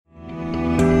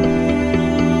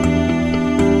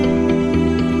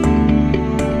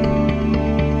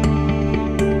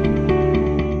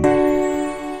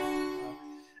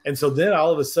And so then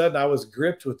all of a sudden I was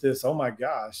gripped with this, oh my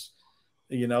gosh,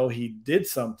 he did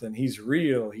something. He's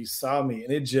real. He saw me.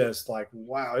 And it just like,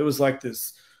 wow, it was like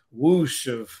this whoosh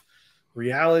of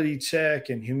reality check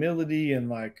and humility. And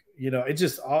like, I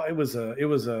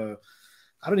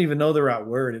don't even know the right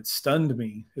word. It stunned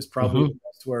me is probably the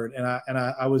best word. And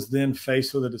I was then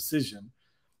faced with a decision.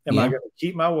 Am I going to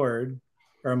keep my word,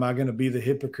 or am I going to be the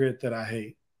hypocrite that I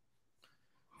hate?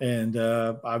 And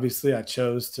obviously I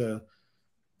chose to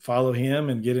follow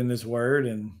him and get in his word.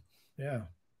 And yeah.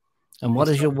 And what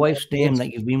is your wife's name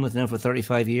that you've been with now for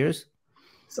 35 years?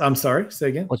 I'm sorry, say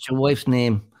again. What's your wife's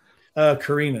name?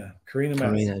 Karina Massey.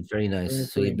 Karina, very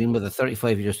nice. So you've been with her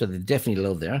 35 years, so they definitely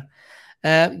love there.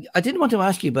 I didn't want to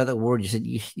ask you about that word.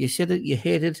 You said that you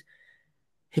hated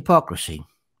hypocrisy.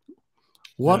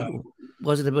 What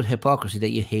was it about hypocrisy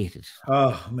that you hated?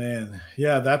 Oh man,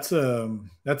 yeah, that's a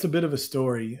bit of a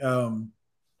story.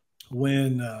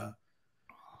 When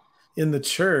in the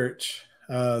church,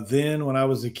 then when I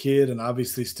was a kid, and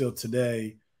obviously still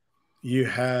today,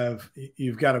 you've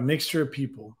got a mixture of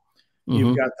people.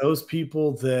 You've got those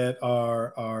people that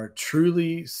are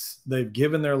truly, they've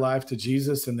given their life to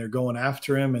Jesus and they're going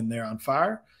after him and they're on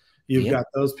fire. You've got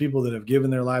those people that have given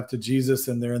their life to Jesus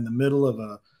and they're in the middle of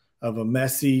a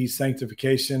messy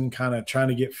sanctification, kind of trying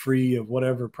to get free of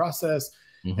whatever process.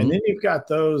 And then you've got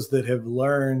those that have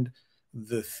learned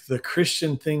the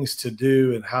Christian things to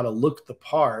do and how to look the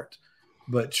part,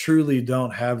 but truly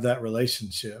don't have that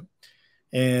relationship.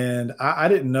 And I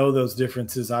didn't know those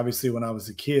differences, obviously, when I was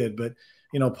a kid. But,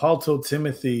 Paul told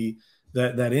Timothy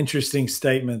that interesting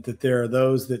statement that there are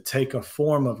those that take a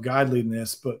form of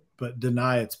godliness, but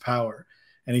deny its power.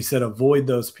 And he said, avoid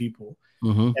those people.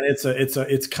 And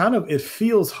it's kind of, it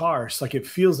feels harsh. Like it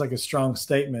feels like a strong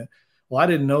statement. Well, I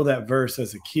didn't know that verse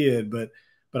as a kid, but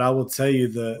I will tell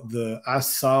you I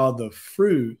saw the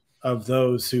fruit of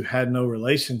those who had no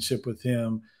relationship with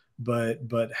him,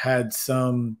 but had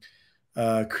some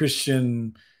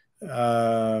Christian,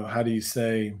 how do you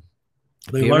say,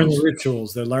 they learn the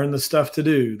rituals, they learn the stuff to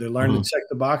do, they learn to check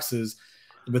the boxes.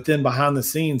 But then behind the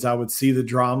scenes, I would see the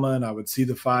drama and I would see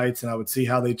the fights and I would see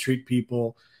how they treat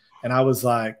people. And I was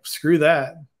like, screw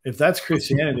that. If that's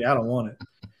Christianity, I don't want it.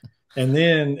 And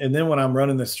then when I'm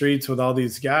running the streets with all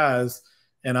these guys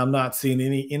and I'm not seeing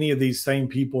any of these same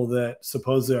people that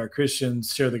supposedly are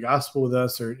Christians share the gospel with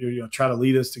us or try to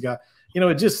lead us to God,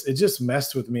 it just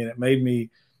messed with me and it made me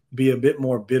be a bit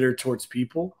more bitter towards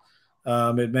people.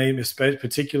 It made me,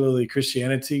 particularly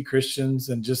Christianity, Christians,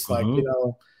 and just like,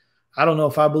 I don't know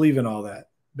if I believe in all that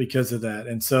because of that.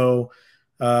 And so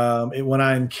when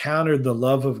I encountered the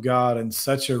love of God in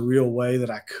such a real way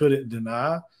that I couldn't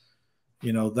deny,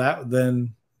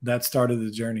 that started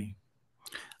the journey.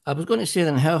 I was going to say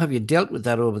then, how have you dealt with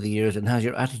that over the years, and has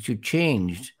your attitude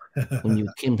changed when you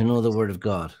came to know the Word of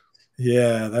God?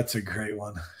 Yeah, that's a great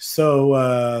one.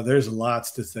 So there's lots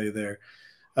to say there.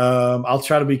 I'll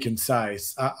try to be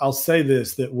concise. I'll say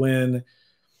this, that when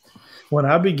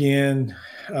I began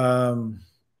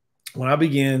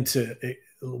to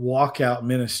walk out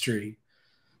ministry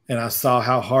and I saw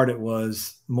how hard it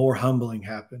was, more humbling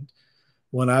happened.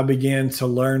 When I began to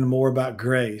learn more about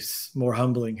grace, more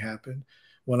humbling happened.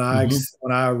 When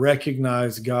I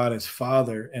recognized God as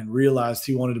Father and realized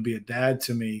he wanted to be a dad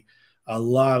to me, a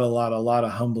lot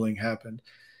of humbling happened.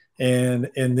 And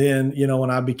then,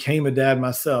 when I became a dad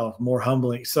myself, more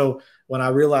humbling. So when I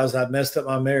realized I'd messed up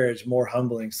my marriage, more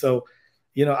humbling. So,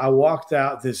 I walked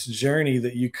out this journey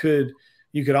that you could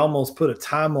almost put a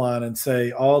timeline and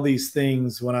say all these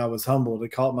things when I was humbled. They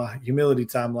call it my humility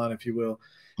timeline, if you will.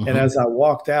 And as I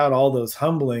walked out all those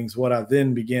humblings, what I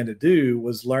then began to do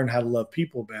was learn how to love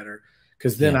people better.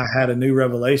 Because then I had a new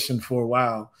revelation for,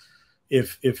 wow,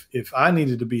 if I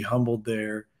needed to be humbled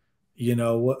there,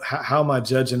 how am I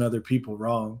judging other people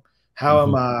wrong? How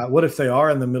am I, what if they are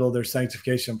in the middle of their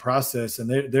sanctification process and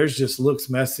theirs just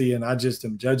looks messy and I just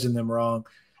am judging them wrong?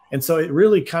 And so it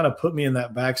really kind of put me in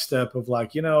that back step of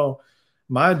like,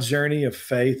 my journey of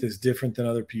faith is different than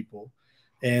other people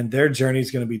and their journey is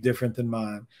going to be different than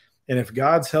mine. And if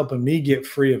God's helping me get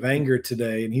free of anger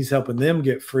today and he's helping them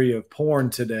get free of porn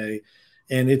today,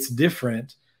 and it's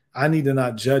different, I need to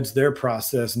not judge their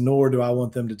process, nor do I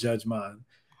want them to judge mine.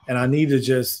 And I need to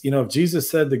just, if Jesus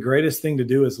said the greatest thing to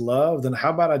do is love, then how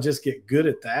about I just get good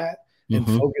at that and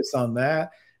focus on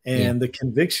that? And the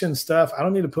conviction stuff, I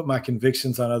don't need to put my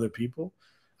convictions on other people.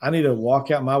 I need to walk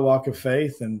out my walk of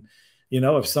faith. And,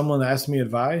 if someone asks me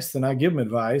advice, then I give them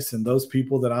advice. And those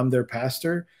people that I'm their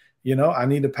pastor, I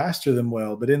need to pastor them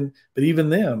well. But even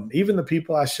them, even the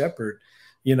people I shepherd,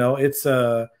 it's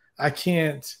I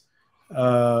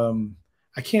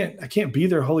I can't be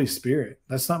their Holy Spirit.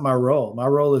 That's not my role. My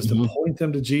role is to point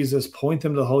them to Jesus, point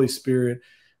them to the Holy Spirit,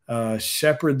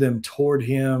 shepherd them toward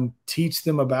him, teach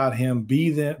them about him,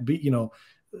 live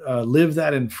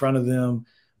that in front of them,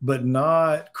 but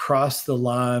not cross the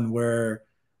line where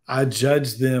I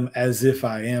judge them as if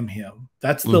I am him.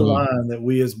 That's the line that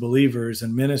we as believers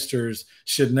and ministers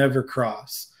should never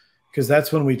cross, because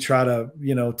that's when we try to,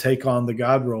 take on the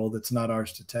God role that's not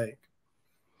ours to take.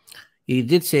 You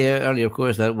did say earlier, of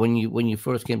course, that when you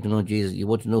first came to know Jesus, you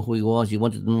wanted to know who he was. You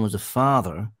wanted to know him as a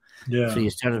father. Yeah. So you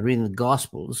started reading the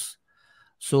Gospels.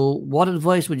 So what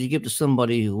advice would you give to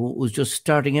somebody who was just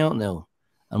starting out now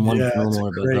and wanted to know more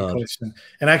about God? Great question.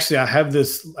 And actually, I have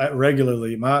this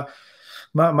regularly. My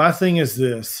thing is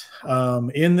this.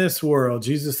 In this world,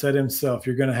 Jesus said himself,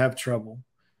 you're going to have trouble.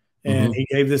 And he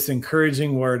gave this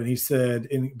encouraging word. And he said,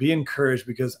 be encouraged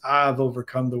because I've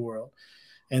overcome the world.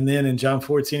 And then in John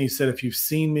 14, he said, if you've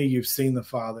seen me, you've seen the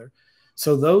Father.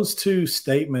 So those two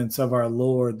statements of our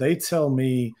Lord, they tell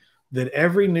me that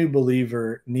every new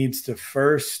believer needs to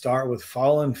first start with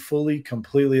falling fully,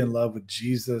 completely in love with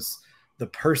Jesus, the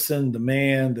person, the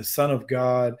man, the Son of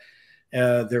God.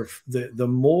 The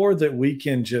more that we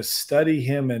can just study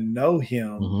him and know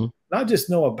him, not just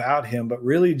know about him, but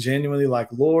really genuinely like,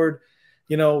 Lord,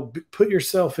 put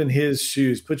yourself in his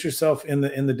shoes, put yourself in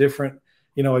the different,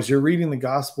 as you're reading the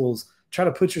Gospels, try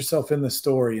to put yourself in the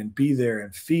story and be there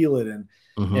and feel it and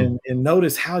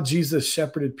notice how Jesus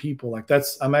shepherded people. Like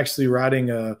I'm actually writing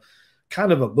a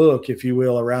kind of a book, if you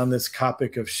will, around this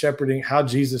topic of shepherding, how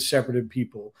Jesus shepherded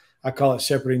people. I call it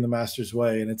Shepherding the Master's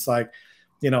Way. And it's like,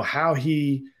 how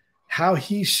he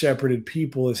shepherded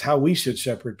people is how we should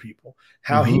shepherd people.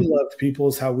 How he loved people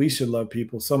is how we should love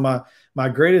people. So my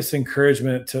greatest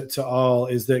encouragement to all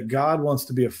is that God wants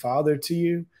to be a father to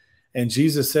you. And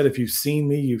Jesus said, if you've seen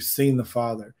me, you've seen the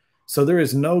Father. So there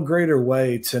is no greater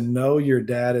way to know your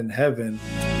dad in heaven.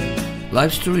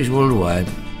 Life Stories Worldwide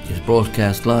is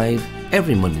broadcast live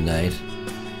every Monday night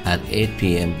at 8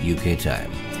 p.m. UK time.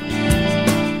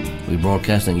 We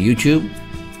broadcast on YouTube,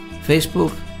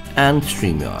 Facebook, and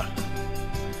StreamYard.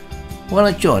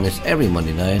 Why not join us every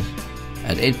Monday night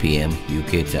at 8 p.m.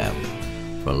 UK time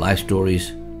for Life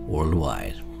Stories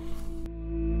Worldwide.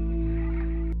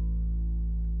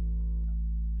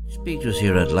 Speak to us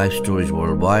here at Life Stories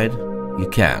Worldwide. You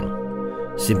can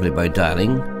simply by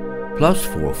dialing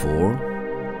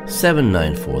 +44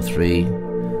 7943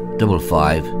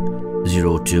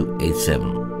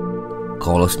 550287.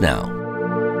 Call us now.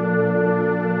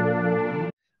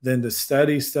 Then to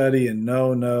study and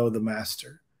know the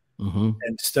Master,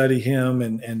 and study him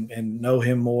and know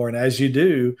him more. And as you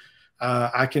do,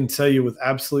 I can tell you with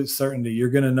absolute certainty, you're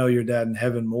going to know your dad in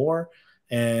heaven more,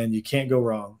 and you can't go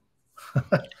wrong.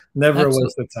 Never a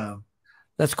waste of time.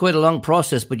 That's quite a long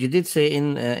process, but you did say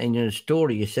in your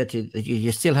story, you said that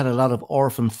you still had a lot of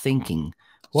orphan thinking.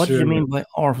 What do you mean by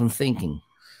orphan thinking?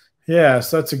 Yeah,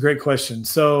 so that's a great question.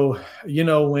 So,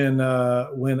 when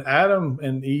Adam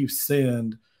and Eve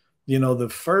sinned, the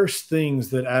first things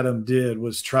that Adam did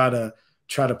was try to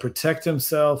protect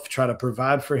himself, try to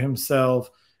provide for himself.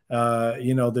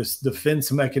 This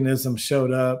defense mechanism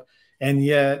showed up, and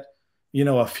yet,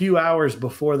 a few hours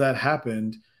before that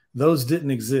happened, those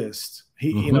didn't exist.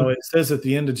 It says at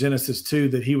the end of Genesis 2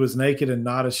 that he was naked and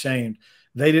not ashamed.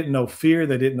 They didn't know fear.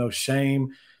 They didn't know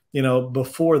shame.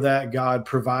 Before that, God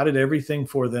provided everything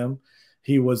for them.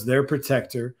 He was their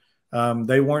protector.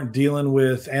 They weren't dealing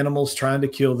with animals trying to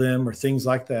kill them or things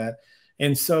like that.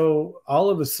 And so all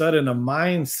of a sudden a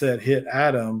mindset hit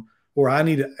Adam where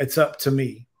it's up to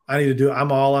me. I need to do it.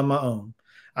 I'm all on my own.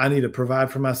 I need to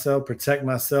provide for myself, protect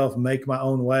myself, make my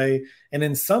own way. And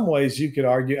in some ways you could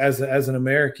argue as an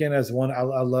American, as one I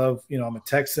love, I'm a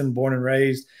Texan born and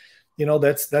raised,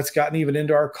 that's gotten even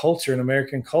into our culture and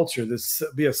American culture, this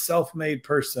be a self-made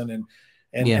person.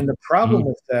 And the problem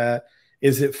with that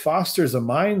is it fosters a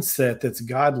mindset that's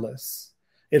godless.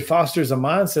 It fosters a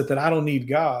mindset that I don't need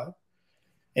God.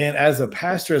 And as a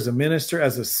pastor, as a minister,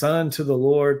 as a son to the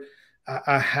Lord,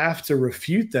 I have to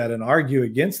refute that and argue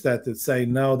against that say,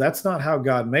 no, that's not how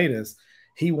God made us.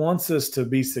 He wants us to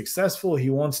be successful. He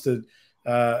wants to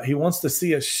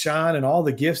see us shine in all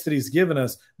the gifts that he's given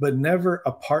us, but never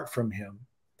apart from him.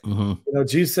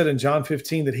 Jesus said in John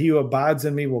 15 that he who abides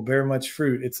in me will bear much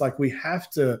fruit. It's like we have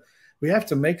to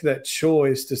make that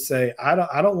choice to say, I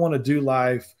don't want to do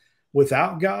life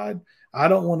without God. I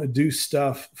don't want to do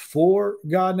stuff for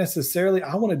God necessarily.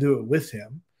 I want to do it with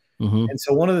him. And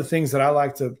so one of the things that I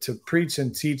like to preach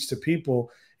and teach to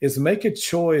people is make a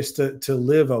choice to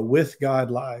live a with God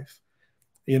life,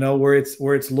 where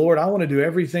it's Lord, I want to do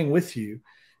everything with you.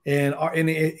 And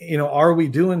are we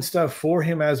doing stuff for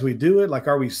him as we do it? Like,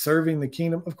 are we serving the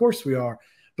kingdom? Of course we are.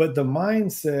 But the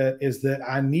mindset is that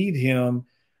I need him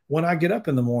when I get up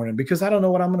in the morning, because I don't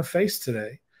know what I'm going to face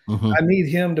today. I need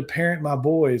him to parent my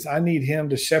boys. I need him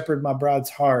to shepherd my bride's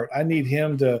heart. I need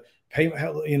him to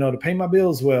pay my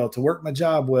bills well, to work my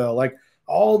job well. Like,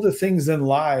 all the things in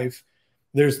life,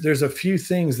 there's a few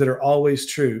things that are always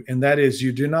true. And that is,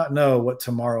 you do not know what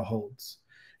tomorrow holds.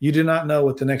 You do not know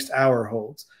what the next hour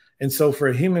holds. And so for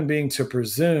a human being to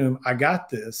presume, I got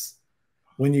this,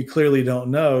 when you clearly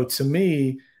don't know, to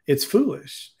me, it's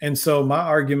foolish. And so my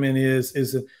argument is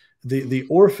that the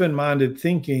orphan-minded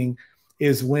thinking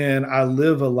is when I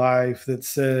live a life that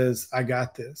says, I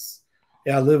got this.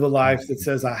 I live a life that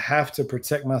says I have to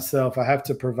protect myself. I have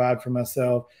to provide for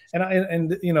myself.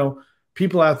 And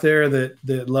people out there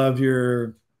that love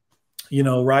your,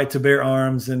 right to bear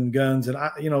arms and guns.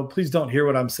 And please don't hear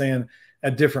what I'm saying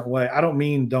a different way. I don't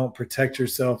mean don't protect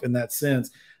yourself in that sense.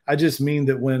 I just mean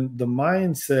that when the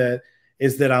mindset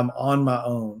is that I'm on my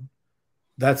own,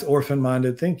 that's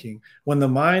orphan-minded thinking. When the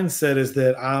mindset is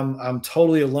that I'm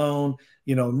totally alone,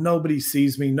 nobody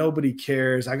sees me, nobody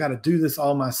cares, I got to do this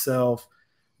all myself,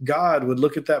 God would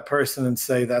look at that person and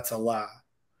say, that's a lie.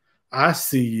 I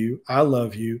see you. I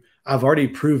love you. I've already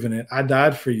proven it. I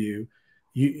died for you.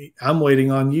 I'm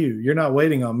waiting on you. You're not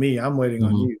waiting on me. I'm waiting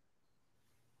on you.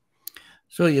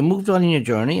 So you moved on in your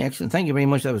journey. Excellent. Thank you very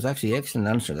much. That was actually an excellent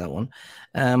answer, that one.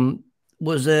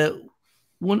 Was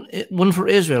one for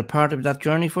Israel part of that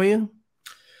journey for you?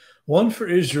 One for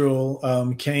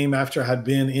Israel came after I had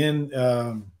been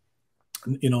in,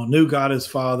 knew God as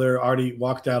Father, already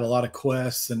walked out a lot of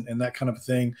quests and that kind of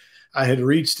thing. I had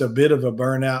reached a bit of a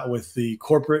burnout with the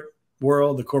corporate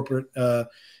world, the corporate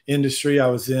industry. I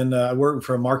was working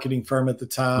for a marketing firm at the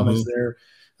time as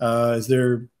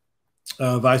their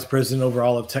vice president over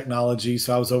all of technology.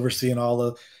 So I was overseeing all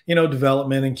the,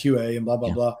 development and QA and blah,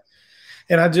 blah, blah.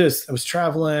 And I was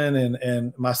traveling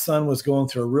and my son was going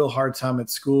through a real hard time at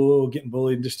school, getting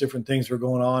bullied, and just different things were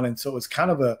going on. And so it was kind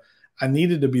of I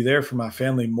needed to be there for my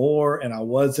family more, and I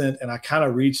wasn't. And I kind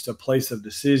of reached a place of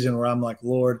decision where I'm like,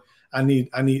 Lord, I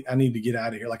need to get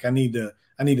out of here. Like, I need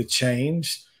to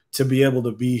change to be able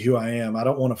to be who I am. I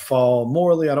don't want to fall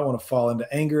morally. I don't want to fall into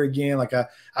anger again. Like, I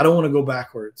don't want to go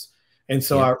backwards. And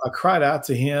so I cried out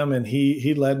to him, and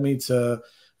he led me to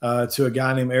a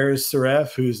guy named Ennis,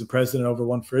 who's the president over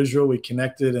One for Israel. We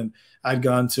connected, and I'd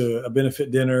gone to a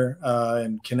benefit dinner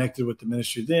and connected with the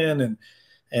ministry then,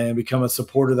 and become a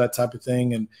supporter, that type of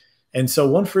thing. And so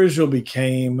One for Israel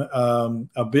became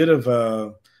a bit of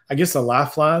a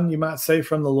lifeline, you might say,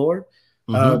 from the Lord.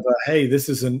 But hey, this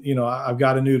is I've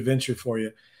got a new adventure for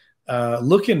you.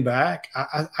 Looking back,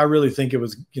 I really think it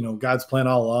was, God's plan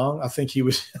all along. I think he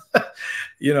was,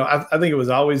 I think it was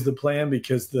always the plan,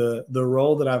 because the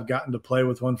role that I've gotten to play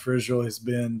with One for Israel has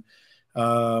been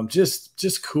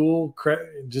just cool,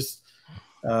 just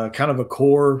kind of a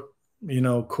core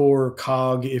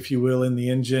cog, if you will, in the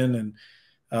engine. And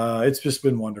it's just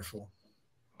been wonderful.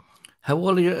 How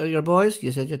old are your boys?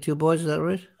 You said you have two boys, is that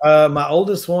right? My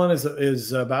oldest one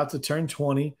is about to turn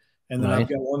 20. And then I've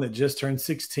got one that just turned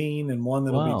 16 and one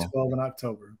that'll be 12 in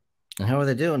October. And how are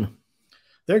they doing?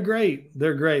 They're great.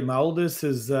 They're great. My oldest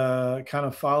has kind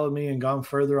of followed me and gone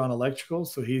further on electrical.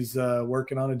 So he's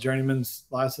working on a journeyman's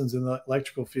license in the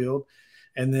electrical field.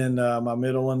 And then my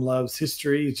middle one loves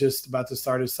history. He's just about to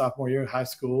start his sophomore year in high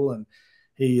school. And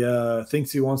he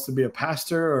thinks he wants to be a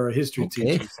pastor or a history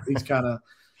teacher. So he's kind of,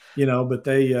 but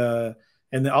they,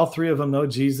 and all three of them know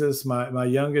Jesus. My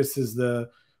youngest is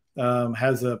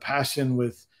has a passion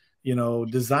with,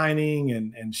 designing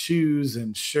and shoes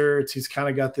and shirts. He's kind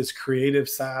of got this creative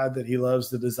side that he loves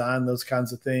to design those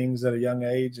kinds of things at a young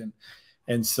age.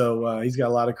 And so he's got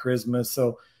a lot of charisma.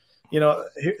 So,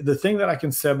 the thing that I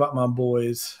can say about my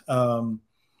boys,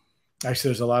 actually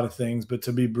there's a lot of things, but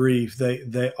to be brief,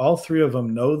 they all three of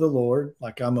them know the Lord.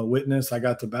 Like, I'm a witness. I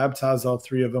got to baptize all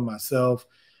three of them myself.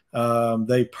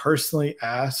 They personally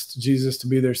asked Jesus to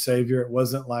be their savior. It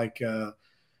wasn't like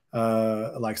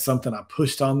something I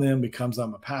pushed on them because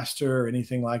I'm a pastor or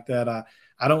anything like that.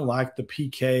 I don't like the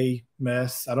PK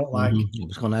mess. I don't like, I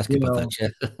was going to ask you about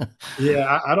that.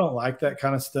 Yeah. I don't like that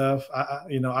kind of stuff.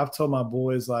 I've told my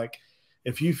boys, like,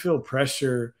 if you feel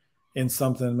pressure in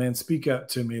something, man, speak up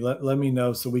to me. Let me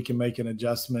know so we can make an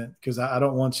adjustment. Cause I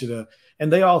don't want you to,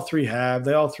 and they all three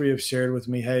have shared with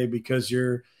me, hey, because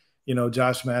you're,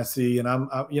 Josh Massey, and I'm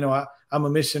a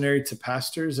missionary to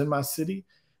pastors in my city.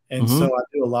 And so I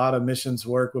do a lot of missions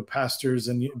work with pastors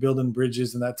and building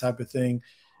bridges and that type of thing.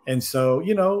 And so,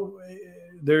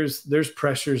 there's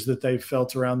pressures that they've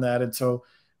felt around that. And so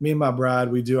me and my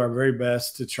bride, we do our very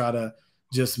best to try to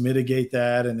just mitigate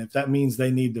that. And if that means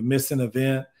they need to miss an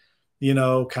event, you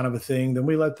know, kind of a thing, then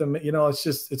we let them, you know,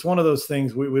 it's one of those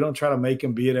things. We don't try to make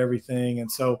them be at everything. And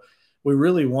so we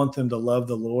really want them to love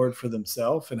the Lord for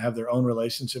themselves and have their own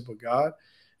relationship with God.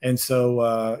 And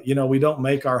so, you know, we don't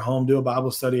make our home do a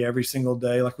Bible study every single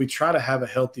day. Like, we try to have a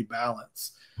healthy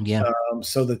balance,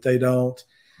 so that they don't.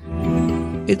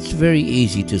 It's very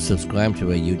easy to subscribe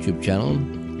to our YouTube channel,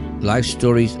 Life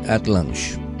Stories at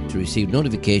Lunch, to receive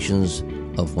notifications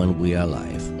of when we are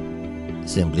live.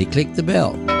 Simply click the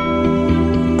bell.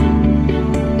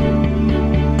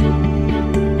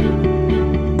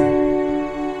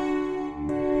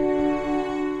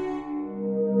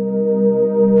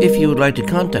 If you would like to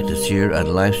contact us here at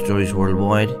Life Stories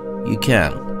Worldwide, you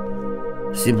can.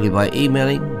 Simply by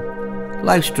emailing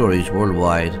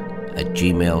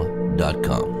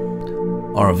lifestoriesworldwide@gmail.com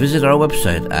or visit our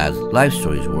website at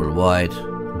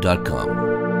lifestoriesworldwide.com.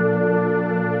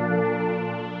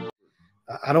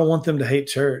 I don't want them to hate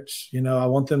church. You know, I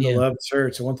want them to love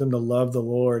church. I want them to love the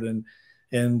Lord. And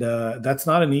that's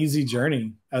not an easy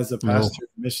journey as a pastor,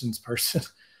 missions person,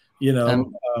 you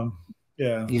know.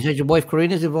 Yeah. You said your wife,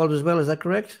 Karina, is involved as well. Is that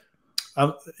correct?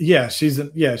 Yeah, she's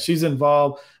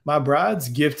involved. My bride's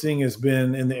gifting has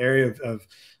been in the area of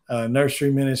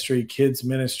nursery ministry, kids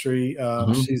ministry. I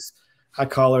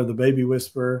call her the baby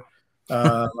whisperer.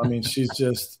 I mean, she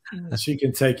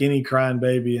can take any crying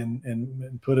baby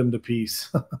and put him to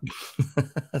peace.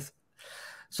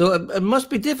 So it must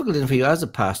be difficult for you as a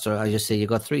pastor. As you say, you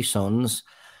got 3 sons.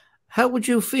 How would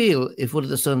you feel if one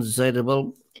of the sons decided,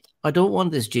 well, I don't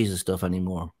want this Jesus stuff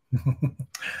anymore?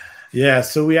 Yeah,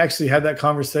 so we actually had that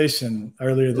conversation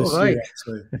earlier this year.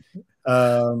 Actually,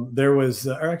 there was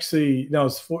last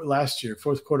year,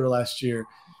 fourth quarter last year.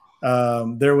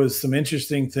 There was some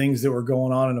interesting things that were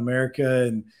going on in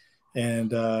America, and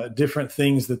different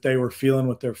things that they were feeling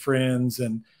with their friends,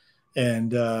 and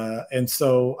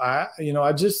so I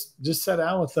just sat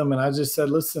down with them and I just said,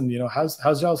 listen, you know,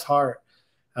 how's y'all's heart?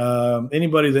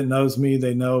 Anybody that knows me,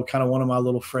 they know kind of one of my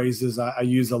little phrases I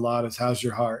use a lot is, how's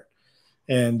your heart?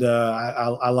 And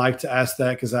I like to ask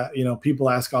that because people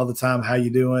ask all the time, how you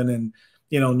doing? And,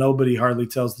 you know, nobody hardly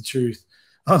tells the truth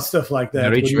on stuff like that.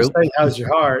 Very when true. you say, how's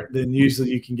your heart? Then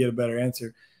usually you can get a better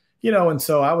answer, you know? And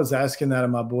so I was asking that of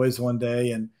my boys one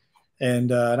day, and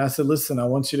I said, listen, I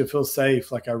want you to feel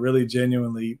safe. Like, I really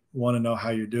genuinely want to know how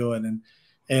you're doing.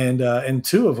 And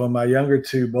 2 of them, my younger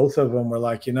 2, both of them were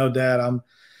like, you know, Dad,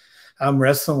 I'm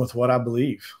wrestling with what I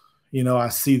believe. You know, I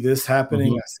see this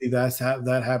happening. I see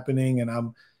that happening. And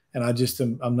I'm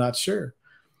not sure.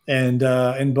 And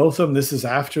both of them, this is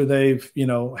after they've, you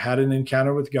know, had an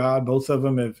encounter with God. Both of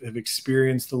them have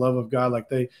experienced the love of God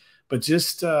but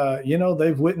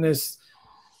they've witnessed.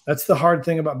 That's the hard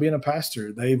thing about being a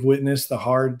pastor. They've witnessed the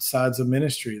hard sides of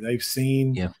ministry. They've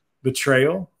seen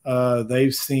betrayal.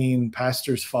 They've seen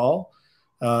pastors fall.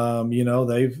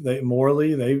 They've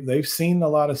seen a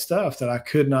lot of stuff that I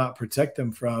could not protect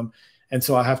them from. And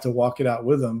so I have to walk it out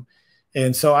with them.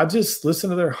 And so I just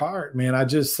listened to their heart, man. I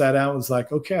just sat down and was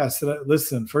like, okay, I said,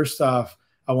 listen, first off,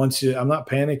 I'm not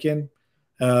panicking.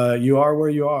 You are where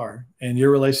you are, and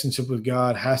your relationship with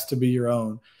God has to be your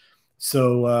own.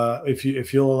 So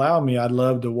if you'll allow me, I'd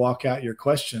love to walk out your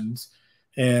questions,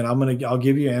 and I'll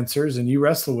give you answers, and you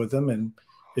wrestle with them. And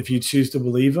if you choose to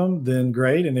believe them, then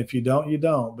great. And if you don't, you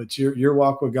don't. But your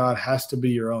walk with God has to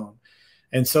be your own.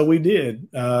 And so we did.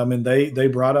 And they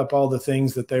brought up all the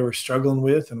things that they were struggling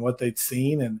with and what they'd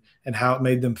seen and how it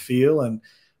made them feel. And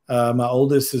my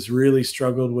oldest has really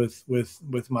struggled with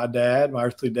my dad, my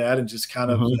earthly dad, and just kind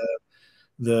of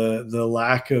the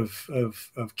lack of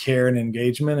care and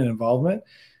engagement and involvement.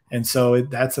 And so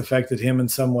that's affected him in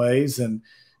some ways. And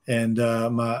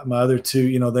my other 2,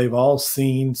 you know, they've all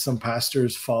seen some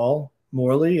pastors fall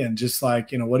morally, and just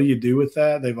like, you know, what do you do with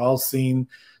that? They've all seen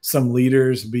some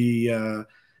leaders be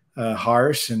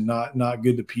harsh and not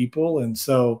good to people. And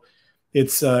so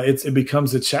it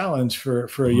becomes a challenge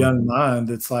for a young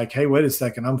mind. It's like, hey, wait a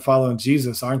second, I'm following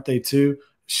Jesus. Aren't they too?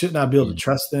 Shouldn't I be able to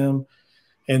trust them?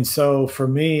 And so for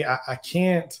me,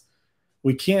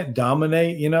 we can't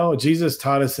dominate. You know, Jesus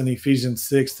taught us in Ephesians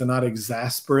 6 to not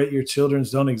exasperate your children.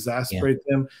 Don't exasperate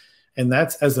them. And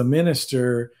that's, as a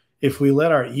minister, if we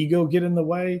let our ego get in the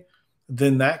way,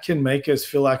 then that can make us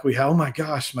feel like oh my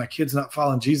gosh, my kid's not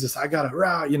following Jesus, I got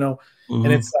to, you know. And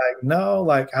it's like, no,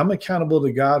 like, I'm accountable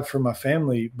to God for my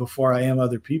family before I am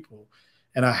other people.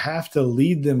 And I have to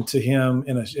lead them to him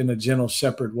in a gentle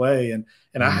shepherd way. And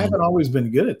I haven't always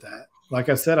been good at that. Like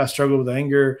I said, I struggled with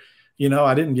anger. You know,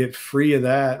 I didn't get free of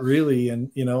that really. And,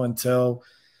 you know, until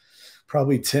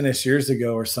probably 10ish years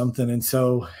ago or something. And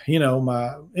so,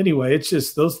 anyway, it's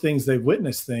just those things, they've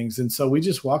witnessed things. And so we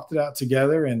just walked it out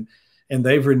together, and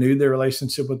they've renewed their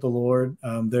relationship with the Lord.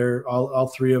 They're all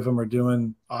three of them are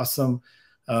doing awesome.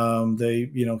 They,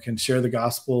 can share the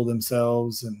gospel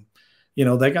themselves, and,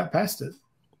 they got past it.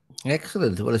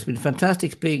 Excellent. Well, it's been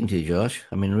fantastic speaking to you, Josh.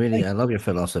 I mean, really, I love your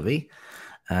philosophy,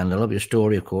 and I love your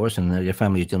story, of course, and your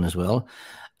family's done as well.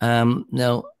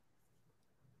 Now,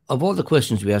 of all the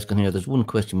questions we ask on here, there's one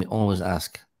question we always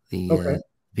ask the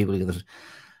people together.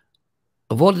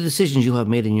 Of all the decisions you have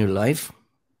made in your life,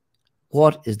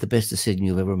 what is the best decision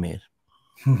you've ever made?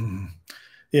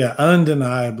 Yeah,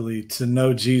 undeniably to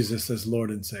know Jesus as Lord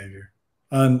and Savior.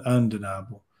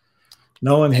 Undeniable.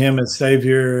 Knowing him as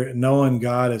Savior, knowing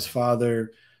God as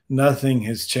Father, nothing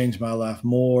has changed my life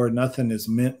more. Nothing has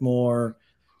meant more.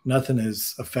 Nothing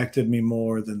has affected me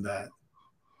more than that.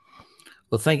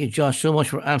 Well, thank you, Josh, so much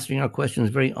for answering our questions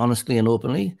very honestly and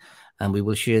openly. And we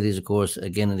will share these, of course,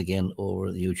 again and again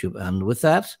over the YouTube. And with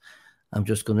that, I'm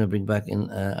just going to bring back in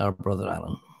our brother,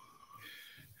 Alan.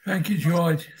 Thank you,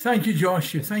 George. Thank you,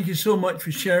 Josh. Thank you so much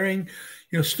for sharing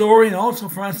your story and also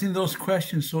for answering those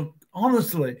questions so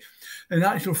honestly. In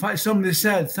actual fact, somebody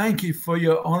said, thank you for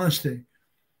your honesty.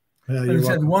 Yeah, and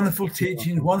said, wonderful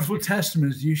teachings, wonderful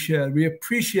testimonies you shared. We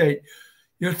appreciate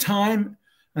your time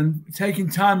and taking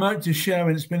time out to share.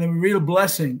 And it's been a real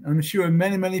blessing. I'm sure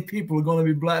many, many people are going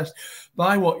to be blessed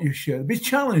by what you shared. Be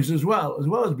challenged as well as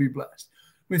be blessed.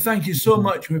 We thank you so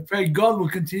much. We pray God will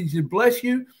continue to bless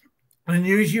you and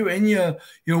use you in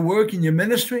your work, in your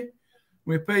ministry.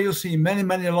 We pray you'll see many,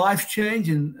 many lives change,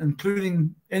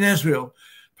 including in Israel.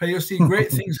 Pray you'll see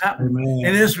great things happen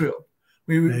in Israel.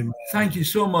 We thank you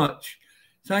so much.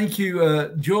 Thank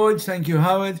you, George. Thank you,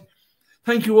 Howard.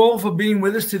 Thank you all for being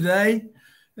with us today.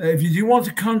 If you do want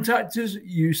to contact us,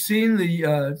 you've seen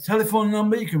the telephone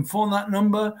number. You can phone that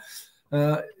number.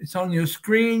 It's on your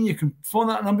screen. You can phone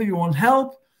that number if you want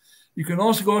help. You can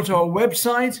also go to our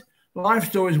website,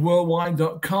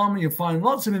 lifestoriesworldwide.com. You'll find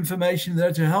lots of information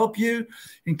there to help you,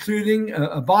 including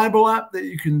a Bible app that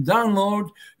you can download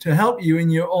to help you in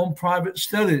your own private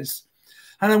studies.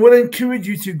 And I will encourage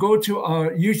you to go to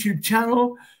our YouTube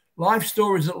channel, Life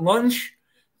Stories at Lunch.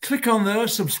 Click on there,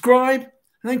 subscribe,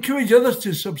 and encourage others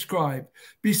to subscribe.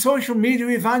 Be social media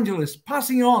evangelists,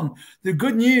 passing on the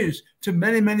good news to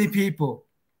many, many people.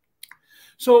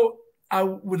 So I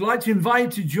would like to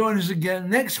invite you to join us again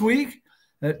next week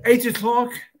at 8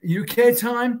 o'clock UK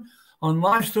time on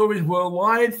Life Stories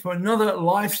Worldwide for another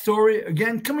life story.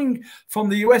 Again, coming from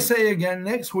the USA again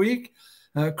next week,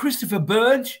 Christopher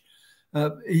Burge.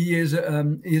 He has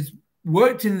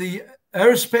worked in the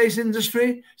aerospace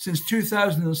industry since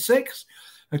 2006.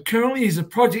 Currently, he's a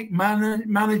project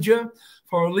manager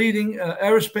for a leading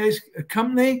aerospace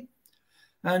company.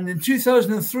 And in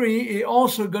 2003, he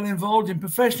also got involved in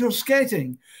professional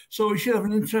skating. So we should have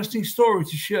an interesting story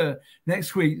to share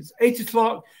next week. It's 8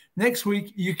 o'clock next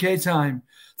week, UK time.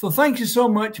 So thank you so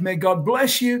much. May God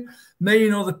bless you. May you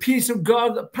know the peace of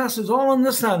God that passes all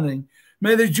understanding.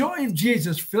 May the joy of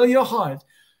Jesus fill your heart.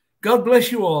 God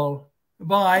bless you all.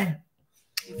 Bye.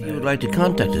 If you would like to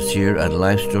contact us here at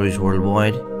Life Stories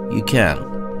Worldwide, you can.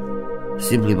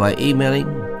 Simply by emailing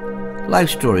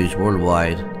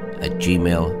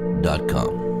lifestoriesworldwide@gmail.com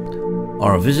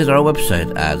or visit our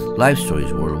website at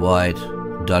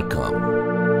lifestoriesworldwide.com.